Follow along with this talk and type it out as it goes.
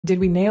Did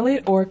we nail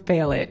it or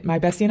fail it? My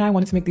bestie and I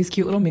wanted to make these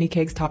cute little mini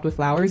cakes topped with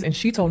flowers, and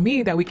she told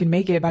me that we can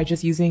make it by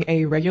just using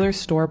a regular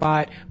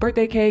store-bought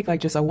birthday cake, like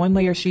just a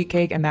one-layer sheet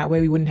cake, and that way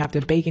we wouldn't have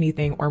to bake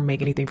anything or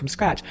make anything from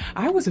scratch.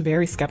 I was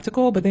very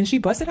skeptical, but then she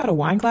busted out a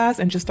wine glass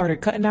and just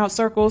started cutting out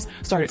circles,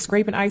 started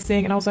scraping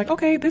icing, and I was like,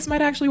 okay, this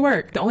might actually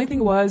work. The only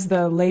thing was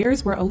the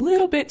layers were a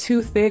little bit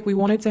too thick. We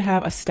wanted to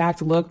have a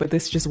stacked look, but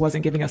this just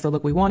wasn't giving us the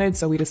look we wanted,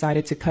 so we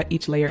decided to cut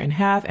each layer in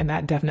half, and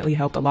that definitely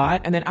helped a lot.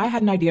 And then I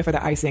had an idea for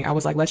the icing. I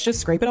was like, let's just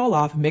scrape it all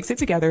off, mix it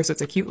together so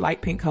it's a cute light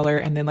pink color,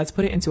 and then let's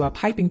put it into a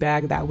piping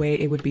bag. That way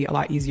it would be a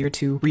lot easier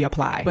to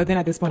reapply. But then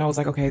at this point I was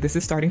like, okay, this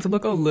is starting to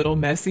look a little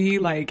messy.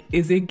 Like,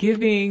 is it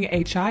giving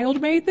a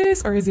child made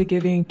this, or is it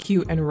giving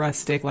cute and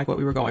rustic like what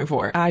we were going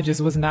for? I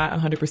just was not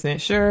 100%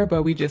 sure,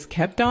 but we just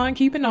kept on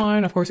keeping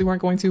on. Of course, we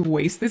weren't going to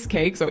waste this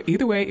cake, so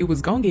either way it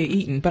was gonna get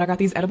eaten. But I got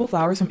these edible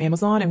flowers from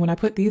Amazon, and when I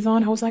put these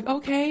on, I was like,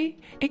 okay,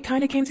 it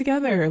kind of came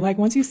together. Like,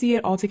 once you see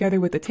it all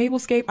together with the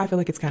tablescape, I feel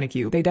like it's kind of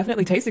cute. They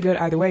definitely tasted good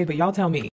either way, but y'all tell me.